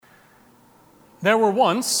There were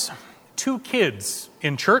once two kids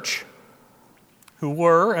in church who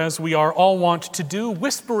were, as we are all wont to do,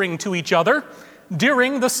 whispering to each other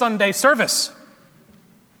during the Sunday service.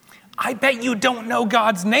 "I bet you don't know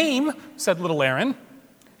God's name," said little Aaron.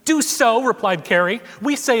 "Do so," replied Carrie.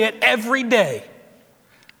 "We say it every day."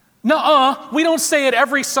 "Nuh-uh, we don't say it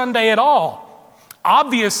every Sunday at all.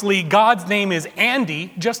 Obviously, God's name is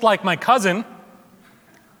Andy, just like my cousin."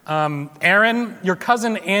 Aaron, your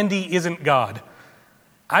cousin Andy isn't God.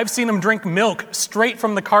 I've seen him drink milk straight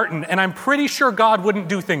from the carton, and I'm pretty sure God wouldn't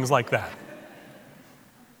do things like that.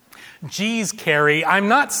 "Geez, Carrie, I'm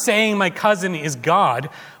not saying my cousin is God,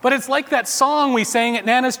 but it's like that song we sang at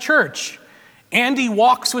Nana's church. Andy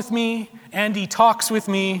walks with me, Andy talks with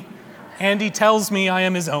me, Andy tells me I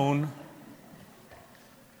am his own."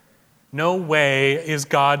 No way is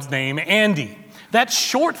God's name Andy. That's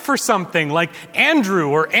short for something like Andrew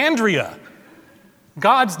or Andrea.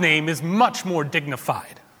 God's name is much more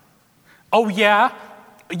dignified. "Oh yeah?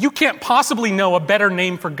 You can't possibly know a better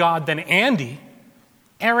name for God than Andy."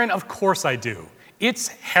 "Aaron, of course I do. It's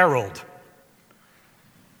Harold."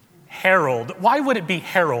 Harold? Why would it be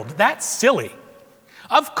Harold? That's silly.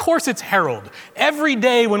 Of course it's Harold. Every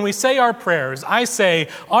day when we say our prayers, I say,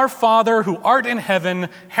 "Our Father who art in heaven,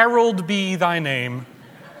 hallowed be thy name."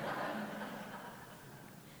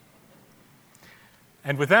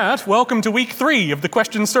 And with that, welcome to week 3 of the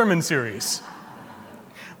Question Sermon series,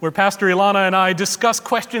 where Pastor Ilana and I discuss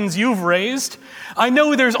questions you've raised. I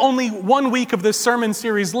know there's only 1 week of this sermon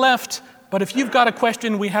series left, but if you've got a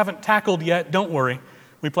question we haven't tackled yet, don't worry.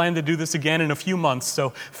 We plan to do this again in a few months,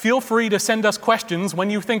 so feel free to send us questions when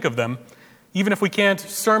you think of them. Even if we can't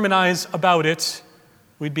sermonize about it,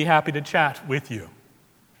 we'd be happy to chat with you.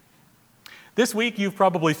 This week, you've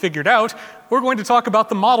probably figured out, we're going to talk about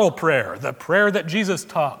the model prayer, the prayer that Jesus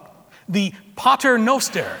taught, the Pater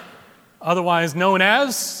Noster, otherwise known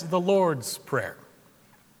as the Lord's Prayer.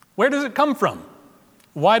 Where does it come from?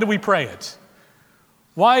 Why do we pray it?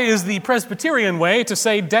 Why is the Presbyterian way to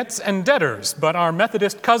say debts and debtors, but our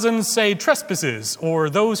Methodist cousins say trespasses, or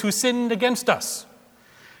those who sinned against us?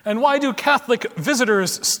 And why do Catholic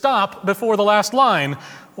visitors stop before the last line?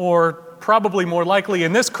 Or, probably more likely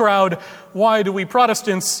in this crowd, why do we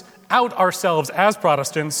Protestants out ourselves as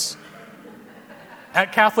Protestants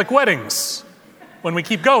at Catholic weddings when we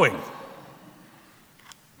keep going?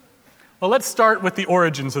 Well, let's start with the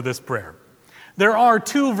origins of this prayer. There are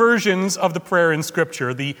 2 versions of the prayer in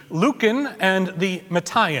Scripture, the Lucan and the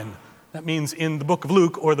Matthean. That means in the book of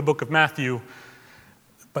Luke or the book of Matthew,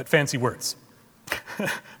 but fancy words.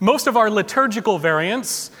 Most of our liturgical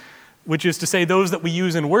variants, which is to say those that we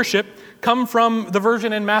use in worship, come from the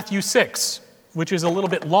version in Matthew 6, which is a little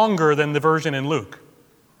bit longer than the version in Luke.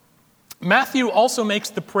 Matthew also makes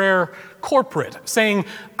the prayer corporate, saying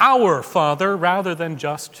 "Our Father" rather than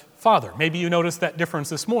just "Father." Maybe you noticed that difference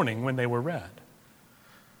this morning when they were read.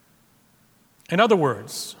 In other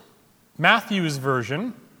words, Matthew's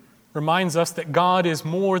version reminds us that God is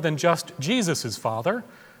more than just Jesus' Father,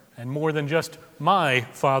 and more than just my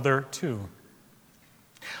Father too.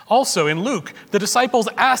 Also, in Luke, the disciples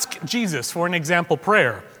ask Jesus for an example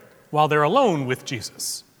prayer while they're alone with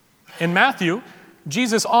Jesus. In Matthew,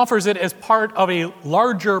 Jesus offers it as part of a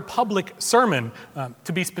larger public sermon,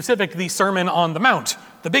 to be specific, the Sermon on the Mount,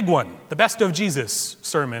 the big one, the best of Jesus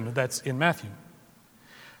sermon that's in Matthew.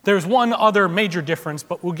 There's one other major difference,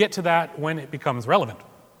 but we'll get to that when it becomes relevant.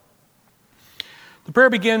 The prayer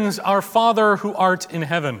begins, "Our Father who art in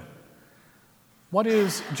heaven." What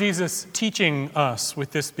is Jesus teaching us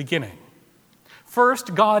with this beginning?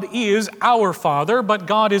 First, God is our Father, but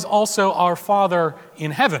God is also our Father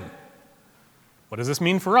in heaven. What does this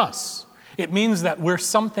mean for us? It means that we're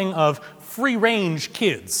something of free-range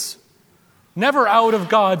kids, never out of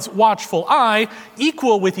God's watchful eye,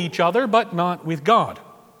 equal with each other, but not with God.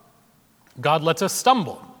 God lets us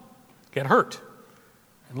stumble, get hurt,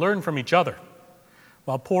 and learn from each other,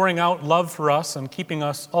 while pouring out love for us and keeping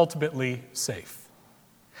us ultimately safe.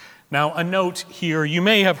 Now, a note here, you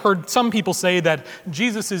may have heard some people say that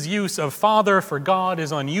Jesus' use of Father for God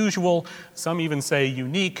is unusual, some even say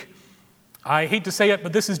unique. I hate to say it,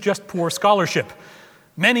 but this is just poor scholarship.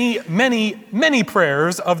 Many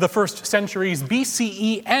prayers of the first centuries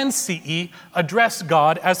BCE and CE address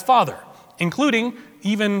God as Father, including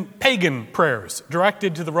even pagan prayers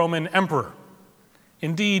directed to the Roman emperor.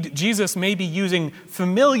 Indeed, Jesus may be using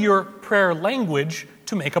familiar prayer language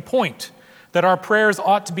to make a point, that our prayers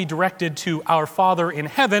ought to be directed to our Father in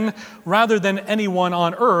heaven rather than anyone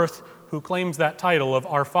on earth who claims that title of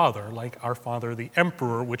our Father, like our Father the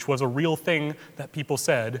Emperor, which was a real thing that people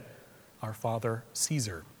said, our Father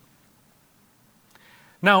Caesar.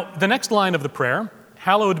 Now, the next line of the prayer,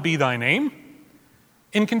 hallowed be thy name.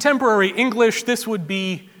 In contemporary English, this would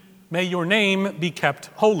be, may your name be kept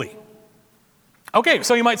holy. Okay,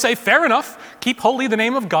 so you might say, fair enough, keep holy the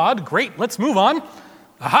name of God. Great, let's move on.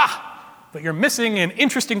 Aha! But you're missing an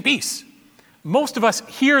interesting piece. Most of us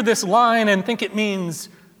hear this line and think it means,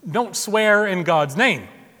 don't swear in God's name.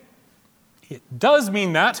 It does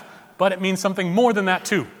mean that, but it means something more than that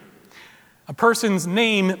too. A person's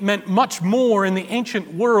name meant much more in the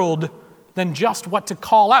ancient world than just what to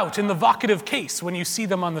call out in the vocative case when you see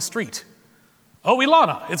them on the street. Oh,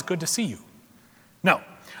 Ilana, it's good to see you. No,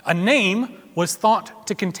 a name was thought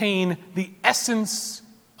to contain the essence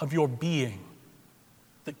of your being,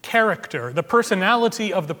 the character, the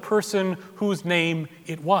personality of the person whose name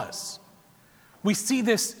it was. We see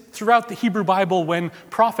this throughout the Hebrew Bible when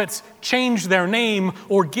prophets change their name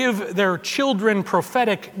or give their children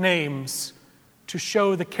prophetic names to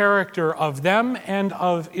show the character of them and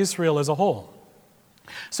of Israel as a whole.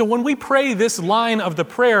 So when we pray this line of the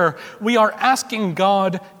prayer, we are asking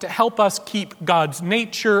God to help us keep God's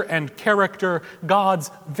nature and character,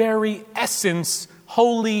 God's very essence,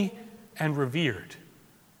 holy and revered.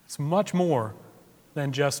 It's much more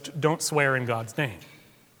than just don't swear in God's name.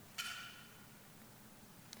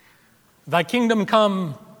 Thy kingdom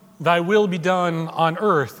come, thy will be done on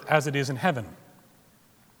earth as it is in heaven.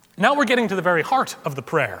 Now we're getting to the very heart of the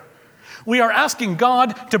prayer. We are asking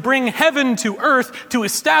God to bring heaven to earth, to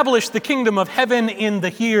establish the kingdom of heaven in the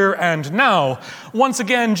here and now. Once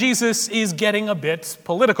again, Jesus is getting a bit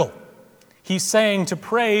political. He's saying to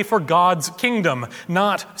pray for God's kingdom,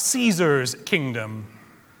 not Caesar's kingdom.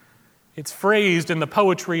 It's phrased in the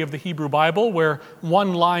poetry of the Hebrew Bible where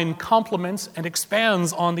one line complements and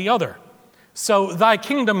expands on the other. So, thy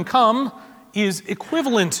kingdom come is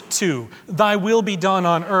equivalent to thy will be done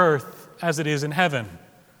on earth as it is in heaven.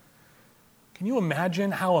 Can you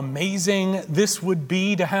imagine how amazing this would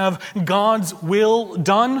be to have God's will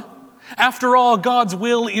done? After all, God's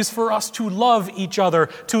will is for us to love each other,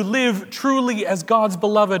 to live truly as God's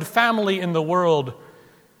beloved family in the world.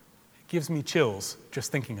 It gives me chills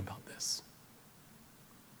just thinking about this.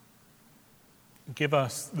 Give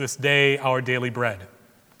us this day our daily bread.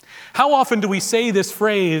 How often do we say this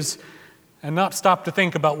phrase and not stop to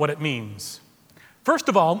think about what it means? First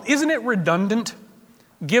of all, isn't it redundant?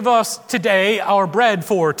 Give us today our bread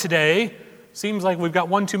for today. Seems like we've got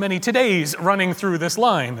one too many todays running through this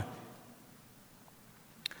line.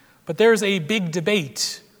 But there's a big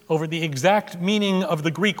debate over the exact meaning of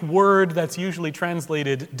the Greek word that's usually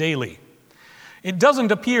translated daily. It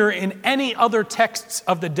doesn't appear in any other texts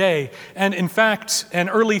of the day, and in fact, an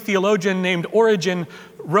early theologian named Origen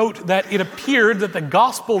wrote that it appeared that the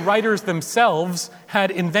gospel writers themselves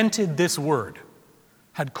had invented this word,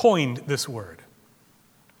 had coined this word.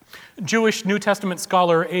 Jewish New Testament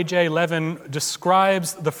scholar A.J. Levin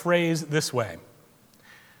describes the phrase this way.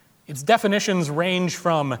 Its definitions range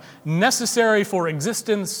from necessary for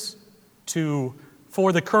existence to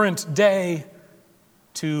for the current day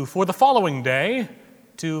to for the following day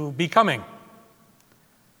to becoming.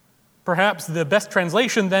 Perhaps the best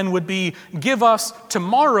translation then would be, give us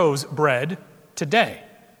tomorrow's bread today.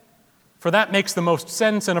 For that makes the most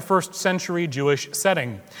sense in a first century Jewish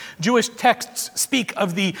setting. Jewish texts speak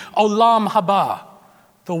of the olam haba,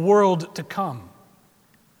 the world to come,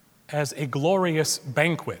 as a glorious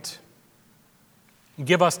banquet.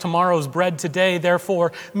 Give us tomorrow's bread today,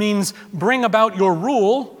 therefore, means bring about your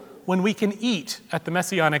rule when we can eat at the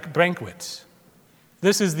messianic banquet.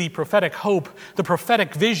 This is the prophetic hope, the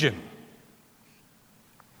prophetic vision.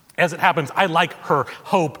 As it happens, I like her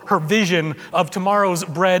hope, her vision of tomorrow's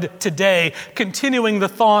bread today, continuing the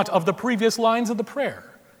thought of the previous lines of the prayer.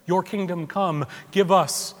 Your kingdom come, give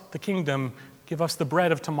us the kingdom, give us the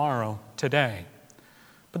bread of tomorrow today.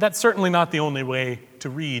 But that's certainly not the only way to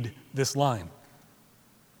read this line.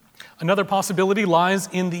 Another possibility lies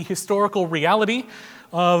in the historical reality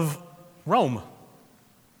of Rome,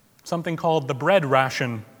 something called the bread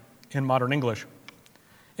ration in modern English.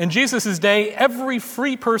 In Jesus' day, every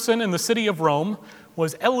free person in the city of Rome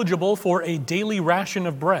was eligible for a daily ration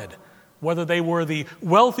of bread, whether they were the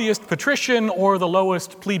wealthiest patrician or the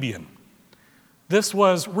lowest plebeian. This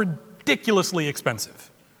was ridiculously expensive,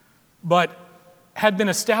 but had been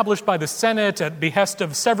established by the Senate at behest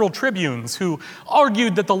of several tribunes who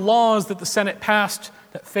argued that the laws that the Senate passed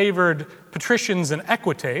that favored patricians and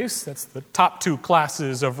equites, that's the top two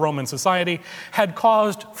classes of Roman society, had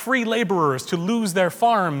caused free laborers to lose their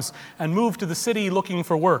farms and move to the city looking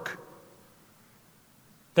for work.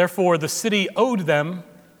 Therefore, the city owed them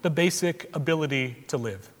the basic ability to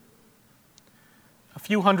live.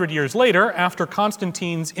 few hundred years later, after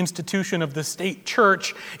Constantine's institution of the state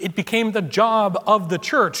church, it became the job of the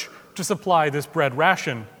church to supply this bread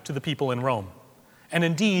ration to the people in Rome. And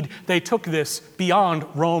indeed, they took this beyond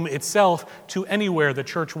Rome itself to anywhere the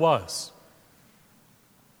church was,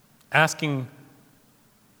 asking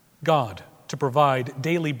God to provide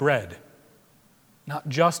daily bread, not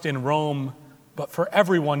just in Rome, but for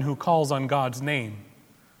everyone who calls on God's name.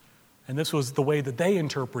 And this was the way that they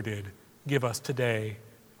interpreted, "Give us today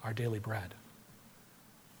our daily bread."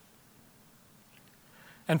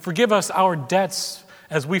 And forgive us our debts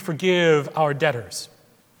as we forgive our debtors.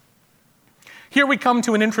 Here we come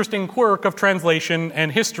to an interesting quirk of translation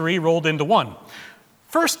and history rolled into one.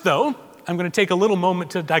 First, though, I'm going to take a little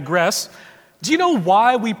moment to digress. Do you know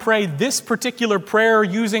why we pray this particular prayer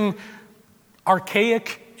using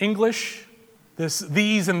archaic English? This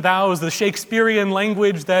these and thous, the Shakespearean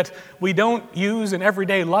language that we don't use in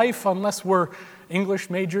everyday life unless we're English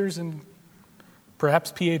majors and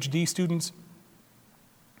perhaps PhD students.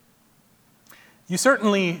 You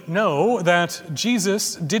certainly know that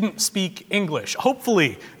Jesus didn't speak English.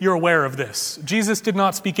 Hopefully you're aware of this. Jesus did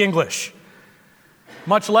not speak English,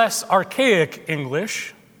 much less archaic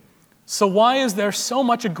English. So why is there so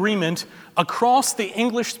much agreement across the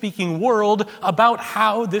English-speaking world about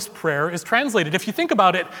how this prayer is translated? If you think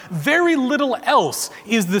about it, very little else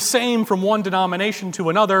is the same from one denomination to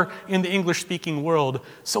another in the English-speaking world.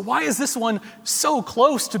 So why is this one so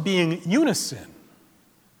close to being unison?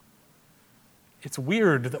 It's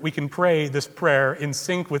weird that we can pray this prayer in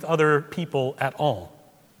sync with other people at all.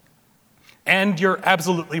 And you're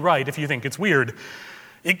absolutely right if you think it's weird.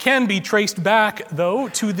 It can be traced back, though,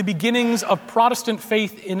 to the beginnings of Protestant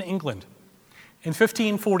faith in England. In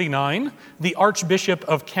 1549, the Archbishop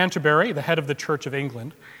of Canterbury, the head of the Church of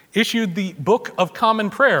England, issued the Book of Common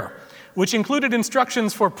Prayer, which included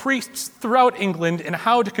instructions for priests throughout England in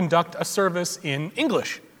how to conduct a service in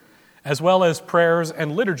English, as well as prayers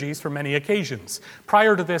and liturgies for many occasions.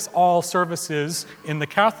 Prior to this, all services in the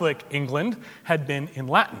Catholic England had been in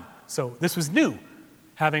Latin. So this was new,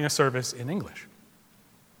 having a service in English.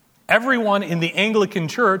 Everyone in the Anglican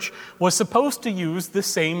Church was supposed to use the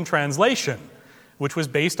same translation, which was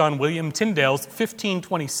based on William Tyndale's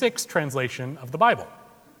 1526 translation of the Bible.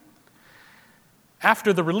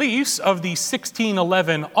 After the release of the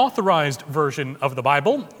 1611 authorized version of the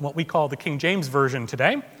Bible, what we call the King James Version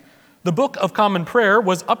today, the Book of Common Prayer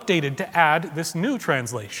was updated to add this new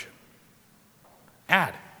translation.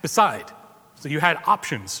 Add, beside. So you had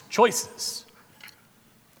options, choices.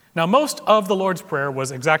 Now, most of the Lord's Prayer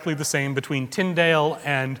was exactly the same between Tyndale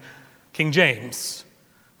and King James.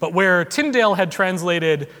 But where Tyndale had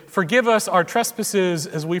translated, "Forgive us our trespasses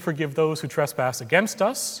as we forgive those who trespass against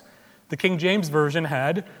us," the King James Version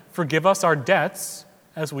had, "Forgive us our debts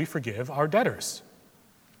as we forgive our debtors."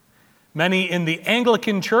 Many in the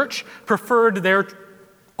Anglican Church preferred their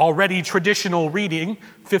already traditional reading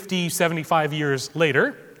 50, 75 years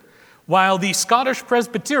later, while the Scottish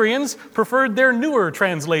Presbyterians preferred their newer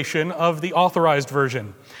translation of the authorized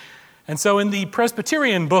version. And so in the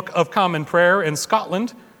Presbyterian Book of Common Prayer in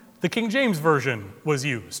Scotland, the King James Version was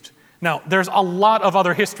used. Now, there's a lot of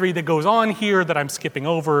other history that goes on here that I'm skipping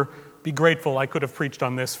over. Be grateful, I could have preached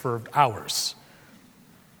on this for hours.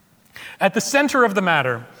 At the center of the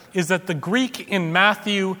matter is that the Greek in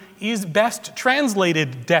Matthew is best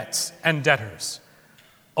translated debts and debtors.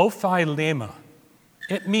 Ophailema.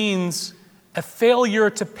 It means a failure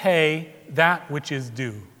to pay that which is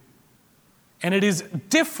due. And it is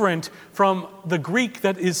different from the Greek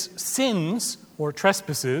that is sins or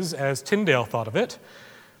trespasses, as Tyndale thought of it.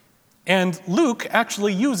 And Luke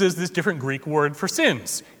actually uses this different Greek word for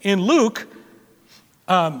sins. In Luke,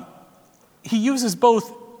 he uses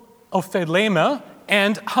both ophailema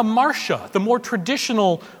and hamartia, the more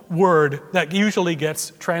traditional word that usually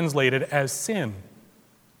gets translated as sin.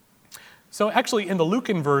 So actually in the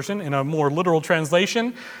Lucan version, in a more literal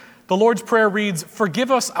translation, the Lord's Prayer reads, "Forgive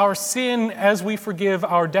us our sin as we forgive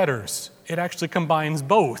our debtors." It actually combines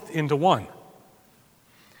both into one.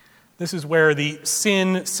 This is where the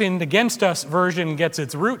sinned against us version gets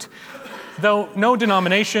its root, though no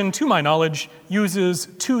denomination, to my knowledge, uses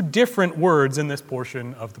two different words in this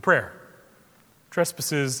portion of the prayer.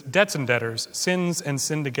 Trespasses, debts and debtors, sins and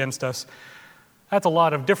sinned against us. That's a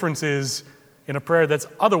lot of differences in a prayer that's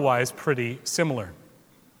otherwise pretty similar.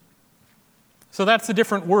 So that's the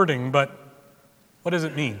different wording, but what does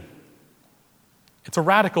it mean? It's a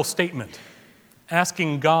radical statement,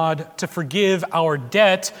 asking God to forgive our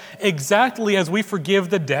debt exactly as we forgive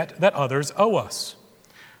the debt that others owe us.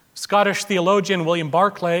 Scottish theologian William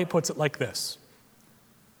Barclay puts it like this: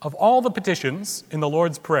 of all the petitions in the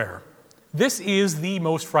Lord's Prayer, This is the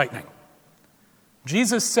most frightening.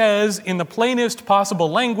 Jesus says in the plainest possible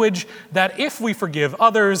language that if we forgive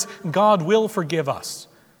others, God will forgive us.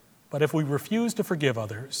 But if we refuse to forgive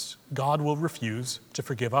others, God will refuse to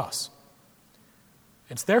forgive us.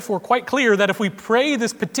 It's therefore quite clear that if we pray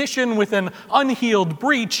this petition with an unhealed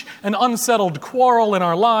breach, an unsettled quarrel in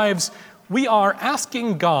our lives, we are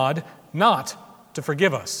asking God not to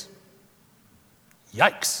forgive us.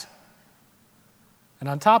 Yikes. And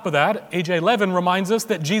on top of that, A.J. Levin reminds us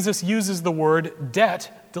that Jesus uses the word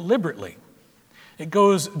debt deliberately. It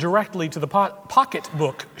goes directly to the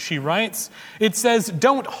pocketbook, she writes. It says,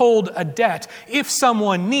 don't hold a debt. If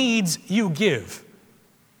someone needs, you give.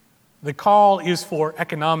 The call is for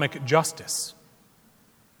economic justice.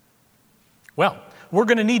 Well, we're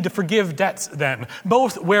going to need to forgive debts then,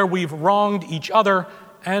 both where we've wronged each other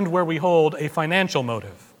and where we hold a financial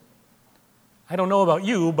motive. I don't know about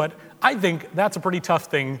you, but I think that's a pretty tough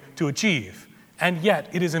thing to achieve. And yet,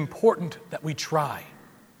 it is important that we try.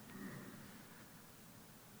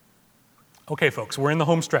 Okay, folks, we're in the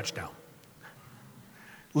home stretch now.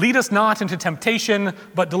 Lead us not into temptation,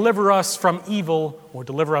 but deliver us from evil, or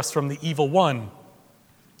deliver us from the evil one.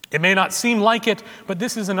 It may not seem like it, but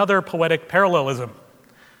this is another poetic parallelism.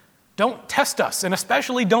 Don't test us, and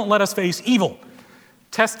especially don't let us face evil.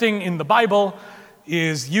 Testing in the Bible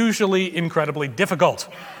is usually incredibly difficult.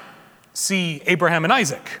 See Abraham and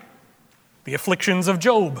Isaac, the afflictions of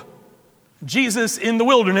Job, Jesus in the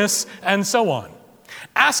wilderness, and so on.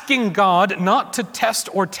 Asking God not to test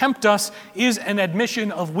or tempt us is an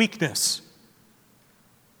admission of weakness,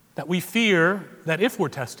 that we fear that if we're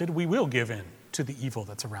tested, we will give in to the evil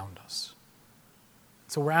that's around us.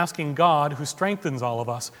 So we're asking God, who strengthens all of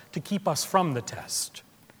us, to keep us from the test.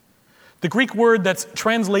 The Greek word that's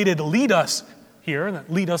translated lead us here,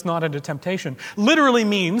 that lead us not into temptation, literally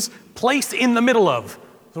means place in the middle of.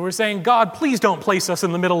 So we're saying, God, please don't place us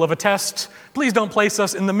in the middle of a test. Please don't place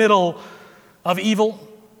us in the middle of evil.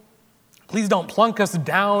 Please don't plunk us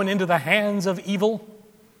down into the hands of evil.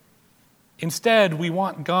 Instead, we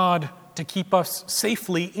want God to keep us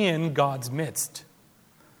safely in God's midst.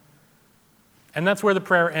 And that's where the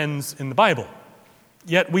prayer ends in the Bible.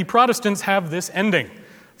 Yet we Protestants have this ending.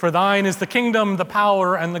 For thine is the kingdom, the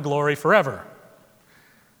power, and the glory forever.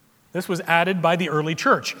 This was added by the early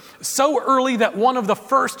church. So early that one of the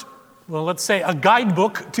first, let's say a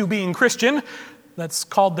guidebook to being Christian, that's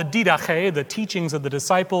called the Didache, the teachings of the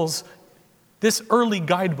disciples, this early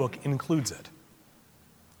guidebook includes it.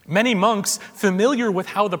 Many monks, familiar with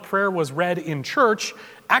how the prayer was read in church,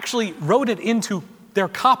 actually wrote it into their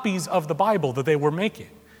copies of the Bible that they were making.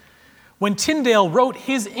 When Tyndale wrote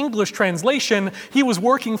his English translation, he was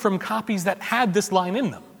working from copies that had this line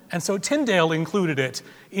in them. And so Tyndale included it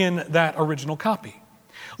in that original copy.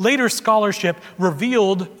 Later scholarship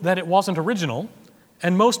revealed that it wasn't original,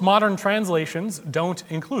 and most modern translations don't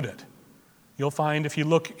include it. You'll find if you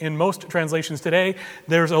look in most translations today,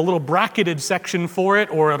 there's a little bracketed section for it,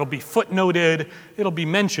 or it'll be footnoted, it'll be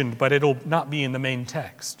mentioned, but it'll not be in the main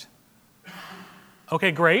text.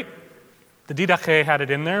 Okay, great. The Didache had it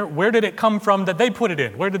in there. Where did it come from that they put it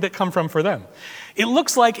in? Where did it come from for them? It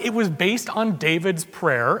looks like it was based on David's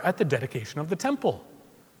prayer at the dedication of the temple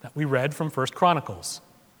that we read from 1 Chronicles.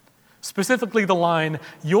 Specifically the line,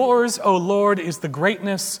 yours, O Lord, is the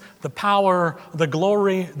greatness, the power, the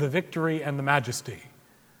glory, the victory, and the majesty.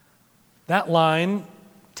 That line,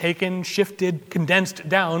 taken, shifted, condensed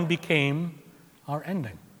down, became our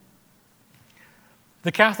ending.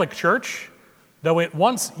 The Catholic Church, though it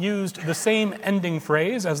once used the same ending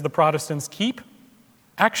phrase as the Protestants keep,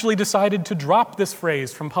 actually decided to drop this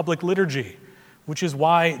phrase from public liturgy, which is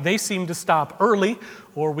why they seem to stop early,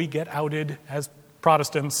 or we get outed as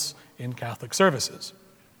Protestants in Catholic services.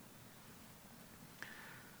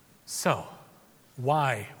 So,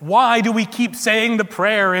 why? Why do we keep saying the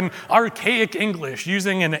prayer in archaic English,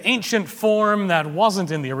 using an ancient form that wasn't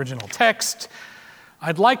in the original text?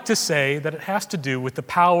 I'd like to say that it has to do with the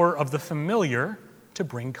power of the familiar to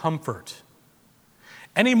bring comfort.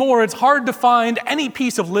 Anymore, it's hard to find any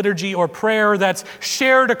piece of liturgy or prayer that's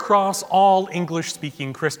shared across all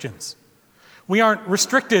English-speaking Christians. We aren't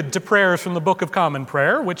restricted to prayers from the Book of Common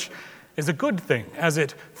Prayer, which is a good thing, as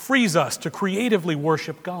it frees us to creatively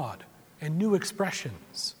worship God in new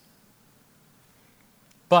expressions.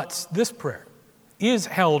 But this prayer is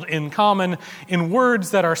held in common in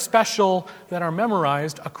words that are special, that are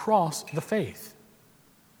memorized across the faith.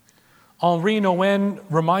 Henri Nouwen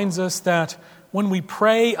reminds us that when we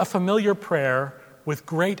pray a familiar prayer with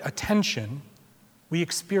great attention, we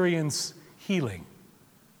experience healing.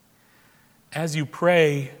 As you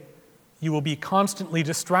pray, you will be constantly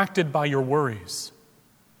distracted by your worries.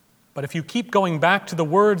 But if you keep going back to the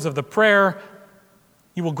words of the prayer,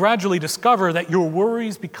 you will gradually discover that your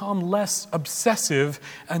worries become less obsessive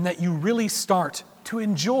and that you really start to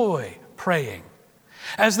enjoy praying.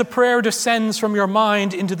 As the prayer descends from your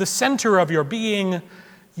mind into the center of your being,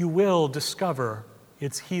 you will discover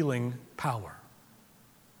its healing power.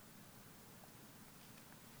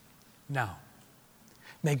 Now,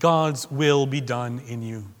 may God's will be done in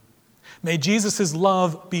you. May Jesus'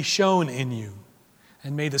 love be shown in you.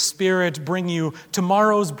 And may the Spirit bring you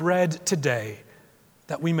tomorrow's bread today,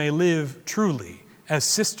 that we may live truly as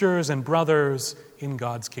sisters and brothers in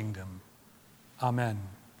God's kingdom. Amen.